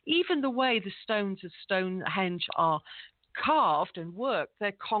 And even the way the stones of Stonehenge are carved and worked,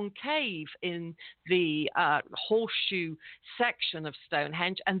 they're concave in the horseshoe section of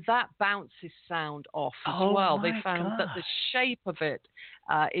Stonehenge, and that bounces sound off as well. They found that the shape of it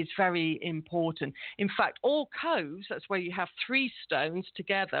is very important. In fact, all coves, that's where you have three stones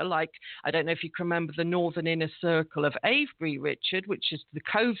together, like, I don't know if you can remember the northern inner circle of Avebury, Richard, which is the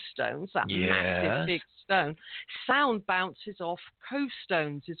cove stones, that massive big stone. Sound bounces off cove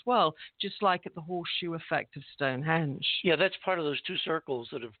stones as well, just like at the horseshoe effect of Stonehenge. Yeah, that's part of those two circles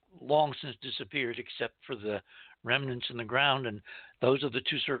that have long since disappeared, except for the remnants in the ground. And those are the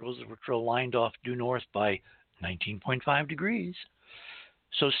two circles that were lined off due north by 19.5 degrees.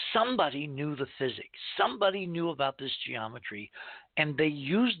 So somebody knew the physics. Somebody knew about this geometry, and they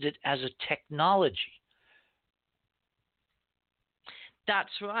used it as a technology.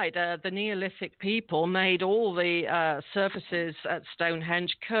 That's right. The Neolithic people made all the surfaces at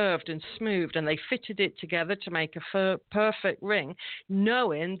Stonehenge curved and smoothed, and they fitted it together to make a perfect ring,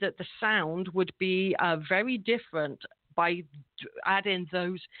 knowing that the sound would be very different by adding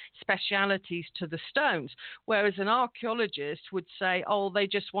those specialities to the stones, whereas an archaeologist would say, oh, they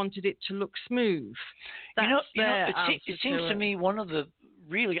just wanted it to look smooth. It seems to me one of the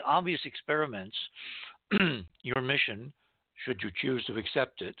really obvious experiments, your mission, should you choose to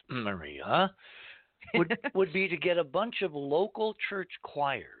accept it, Maria, would be to get a bunch of local church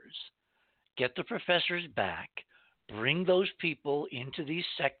choirs, get the professors back, bring those people into these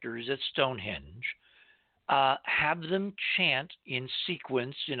sectors at Stonehenge, have them chant in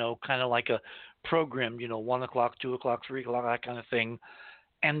sequence, kind of like a program, 1 o'clock, 2 o'clock, 3 o'clock, that kind of thing,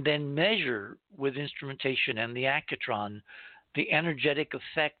 and then measure with instrumentation and the accutron the energetic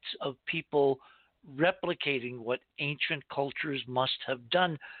effects of people replicating what ancient cultures must have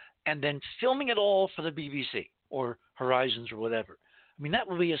done, and then filming it all for the BBC or Horizons or whatever. I mean, that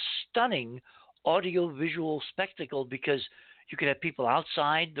would be a stunning audio-visual spectacle, because you could have people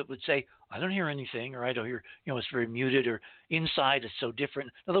outside that would say, I don't hear anything, or I don't hear, it's very muted, or inside it's so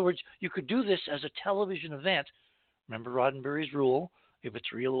different. In other words, you could do this as a television event. Remember Roddenberry's rule, if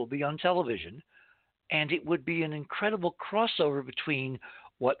it's real, it will be on television. And it would be an incredible crossover between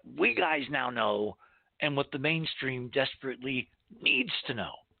what we guys now know and what the mainstream desperately needs to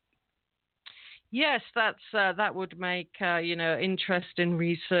know. Yes, that would make interesting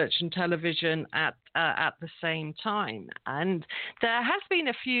research and television at the same time. And there has been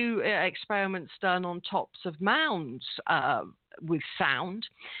a few experiments done on tops of mounds with sound,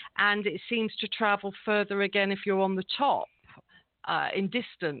 and it seems to travel further again if you're on the top. in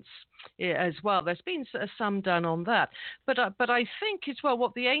distance as well. There's been some done on that, but I think as well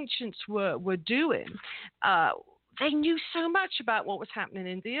what the ancients were doing. They knew so much about what was happening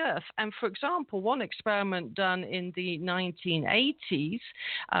in the earth. And for example, one experiment done in the 1980s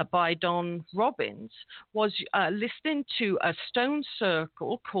by Don Robbins was listening to a stone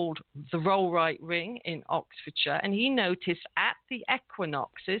circle called the Rollright Ring in Oxfordshire. And he noticed at the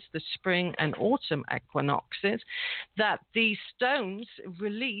equinoxes, the spring and autumn equinoxes, that these stones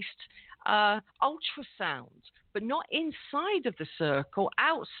released ultrasound, but not inside of the circle,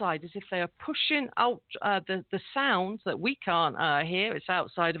 outside, as if they are pushing out the sound that we can't hear. It's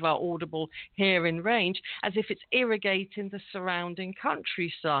outside of our audible hearing range, as if it's irrigating the surrounding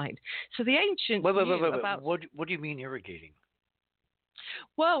countryside. So the ancients knew about... What do you mean irrigating?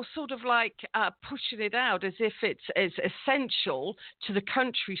 Well, sort of like pushing it out as if it's essential to the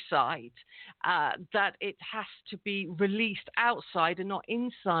countryside that it has to be released outside and not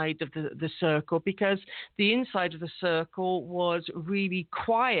inside of the circle, because the inside of the circle was really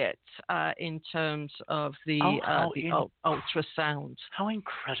quiet in terms of the ultrasound. How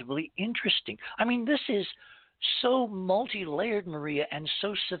incredibly interesting. I mean, this is so multi-layered, Maria, and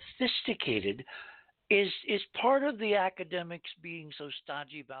so sophisticated. Is part of the academics being so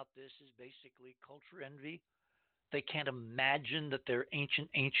stodgy about this is basically culture envy? They can't imagine that their ancient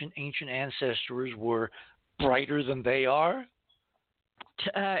ancestors were brighter than they are?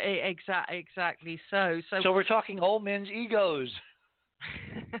 Exactly so. So we're talking old men's egos.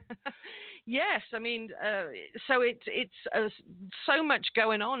 Yes, I mean, so it's so much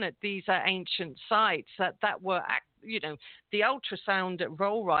going on at these ancient sites that were, the ultrasound at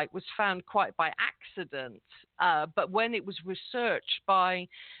Rollright was found quite by accident. But when it was researched by,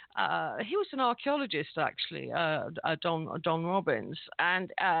 he was an archaeologist actually, Don Robbins,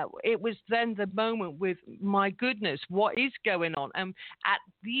 and it was then the moment with, my goodness, what is going on? And at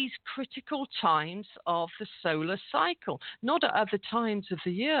these critical times of the solar cycle, not at other times of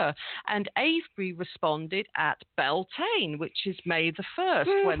the year. And Avebury responded at Beltane, which is May the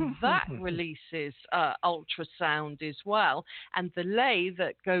 1st, when that releases ultrasound as well. And the ley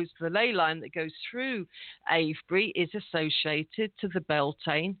line that goes through Avebury is associated to the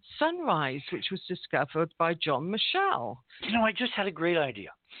Beltane sunrise, which was discovered by John Michell. I just had a great idea.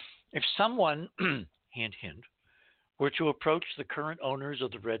 If someone, hint, hint, were to approach the current owners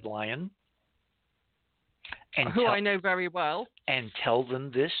of the Red Lion, and who I know very well, and tell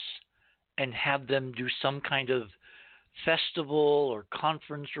them this, and have them do some kind of festival or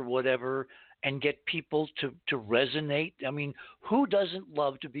conference or whatever, and get people to resonate. I mean, who doesn't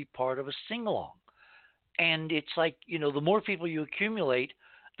love to be part of a sing-along? And it's like, the more people you accumulate,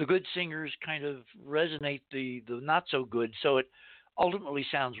 the good singers kind of resonate the not so good. So it ultimately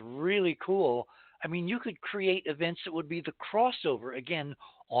sounds really cool. I mean, you could create events that would be the crossover, again,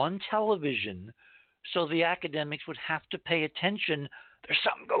 on television, so the academics would have to pay attention. There's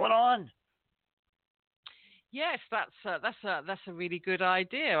something going on. Yes, that's a really good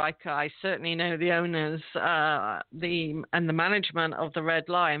idea. I certainly know the owners, the management of the Red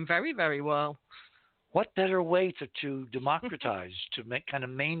Lion very, very well. What better way to democratize, to make kind of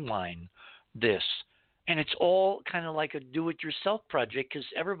mainline this? And it's all kind of like a do-it-yourself project, because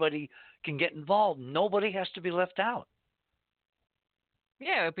everybody can get involved. Nobody has to be left out.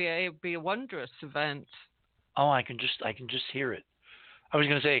 Yeah, it'd be a wondrous event. Oh, I can just hear it. I was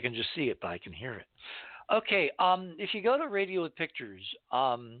going to say I can just see it, but I can hear it. Okay, if you go to Radio with Pictures,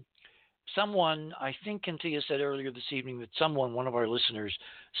 someone, I think Cynthia said earlier this evening that one of our listeners,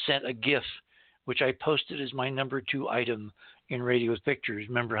 sent a GIF, which I posted as my number 2 item in Radio with Pictures.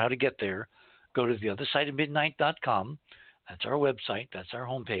 Remember how to get there. Go to theothersideofmidnight.com. That's our website. That's our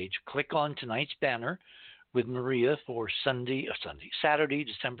homepage. Click on tonight's banner with Maria for Saturday,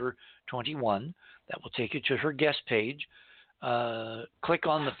 December 21. That will take you to her guest page. Click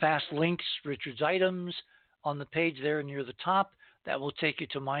on the fast links, Richard's items, on the page there near the top. That will take you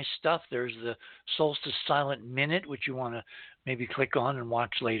to my stuff. There's the Solstice Silent Minute, which you want to maybe click on and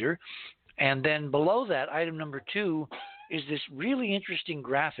watch later. And then below that, item number 2 is this really interesting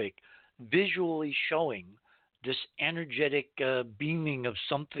graphic visually showing this energetic beaming of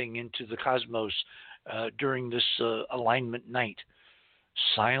something into the cosmos during this alignment night.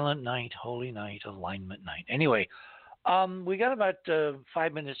 Silent night, holy night, alignment night. Anyway, we got about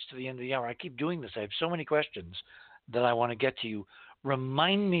 5 minutes to the end of the hour. I keep doing this. I have so many questions that I want to get to you.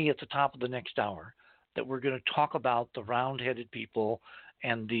 Remind me at the top of the next hour that we're going to talk about the round-headed people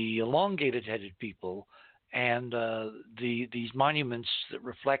and the elongated-headed people, and these monuments that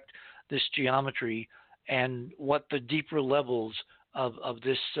reflect this geometry, and what the deeper levels of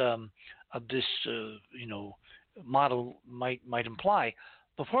this model might imply.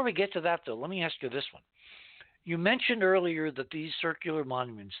 Before we get to that, though, let me ask you this one. You mentioned earlier that these circular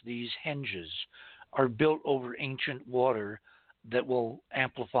monuments, these henges, are built over ancient water that will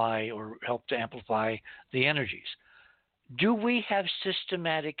amplify or help to amplify the energies. Do we have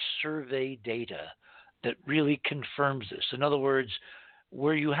systematic survey data that really confirms this? In other words,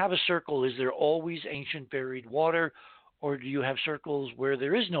 where you have a circle, is there always ancient buried water, or do you have circles where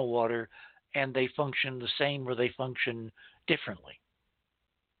there is no water and they function the same or they function differently?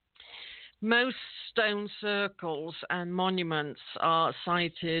 Most stone circles and monuments are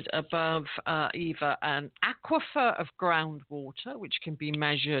sited above either an aquifer of groundwater, which can be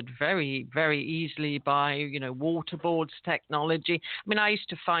measured very, very easily by, water boards technology. I mean, I used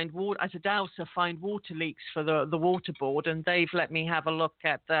to find water, as a dowser, find water leaks for the water board, and they've let me have a look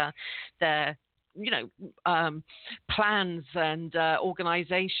at their plans and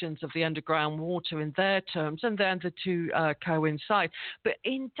organizations of the underground water in their terms, and then the two coincide. But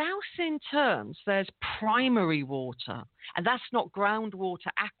in dowsing terms, there's primary water, and that's not groundwater,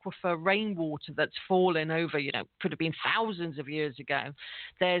 aquifer, rainwater that's fallen over, could have been thousands of years ago.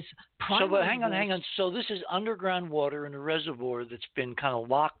 There's primary water. Hang on. So this is underground water in a reservoir that's been kind of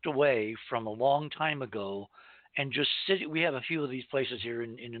locked away from a long time ago, and just we have a few of these places here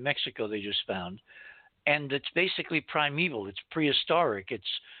in New Mexico they just found, and it's basically primeval. It's prehistoric. It's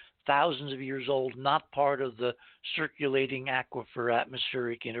thousands of years old, not part of the circulating aquifer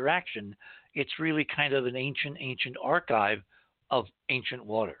atmospheric interaction. It's really kind of an ancient archive of ancient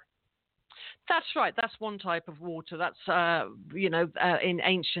water. That's right. That's one type of water. That's, in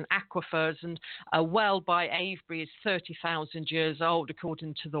ancient aquifers. And a well by Avebury is 30,000 years old,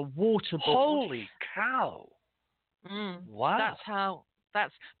 according to the water board. Holy cow. Wow.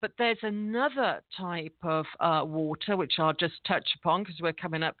 But there's another type of water, which I'll just touch upon because we're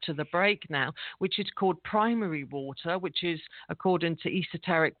coming up to the break now, which is called primary water, which is, according to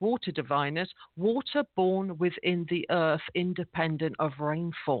esoteric water diviners, water born within the earth independent of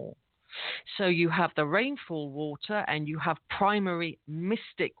rainfall. So you have the rainfall water and you have primary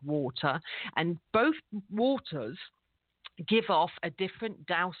mystic water, and both waters give off a different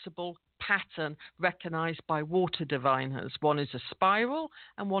dowsable pattern recognized by water diviners. One is a spiral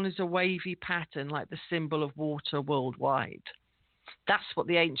and one is a wavy pattern, like the symbol of water worldwide. That's what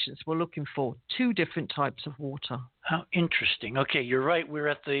the ancients were looking for, two different types of water. How interesting. Okay, you're right. We're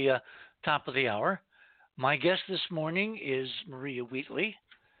at the top of the hour. My guest this morning is Maria Wheatley,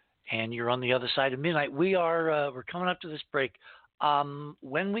 and you're on the other side of midnight. We're coming up to this break.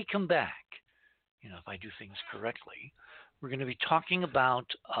 When we come back, if I do things correctly, we're going to be talking about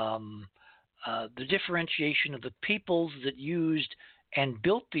the differentiation of the peoples that used and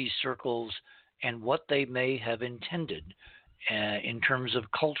built these circles and what they may have intended in terms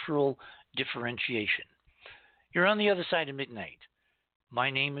of cultural differentiation. You're on the other side of midnight.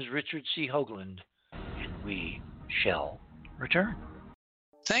 My name is Richard C. Hoagland, and we shall return.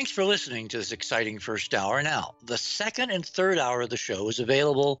 Thanks for listening to this exciting first hour. Now, the second and third hour of the show is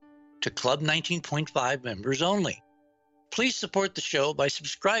available to Club 19.5 members only. Please support the show by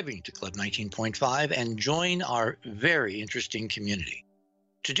subscribing to Club 19.5 and join our very interesting community.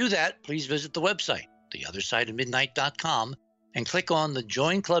 To do that, please visit the website, theothersideofmidnight.com, and click on the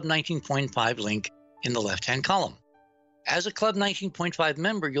Join Club 19.5 link in the left-hand column. As a Club 19.5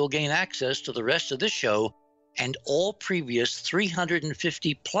 member, you'll gain access to the rest of this show and all previous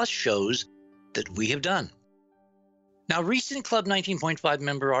 350-plus shows that we have done. Now, recent Club 19.5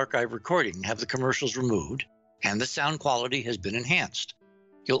 member archive recordings have the commercials removed, and the sound quality has been enhanced.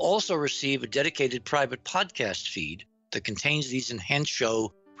 You'll also receive a dedicated private podcast feed that contains these enhanced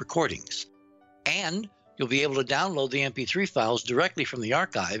show recordings. And you'll be able to download the MP3 files directly from the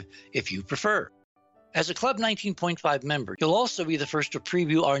archive if you prefer. As a Club 19.5 member, you'll also be the first to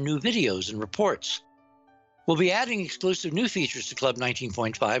preview our new videos and reports. We'll be adding exclusive new features to Club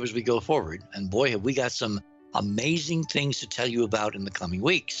 19.5 as we go forward, and boy, have we got some amazing things to tell you about in the coming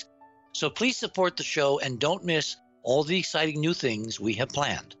weeks. So please support the show and don't miss all the exciting new things we have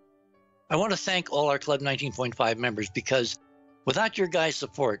planned. I want to thank all our Club 19.5 members because without your guys'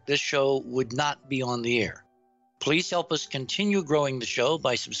 support, this show would not be on the air. Please help us continue growing the show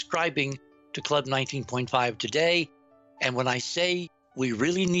by subscribing to Club 19.5 today. And when I say we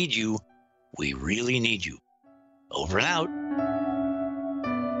really need you, we really need you. Over and out.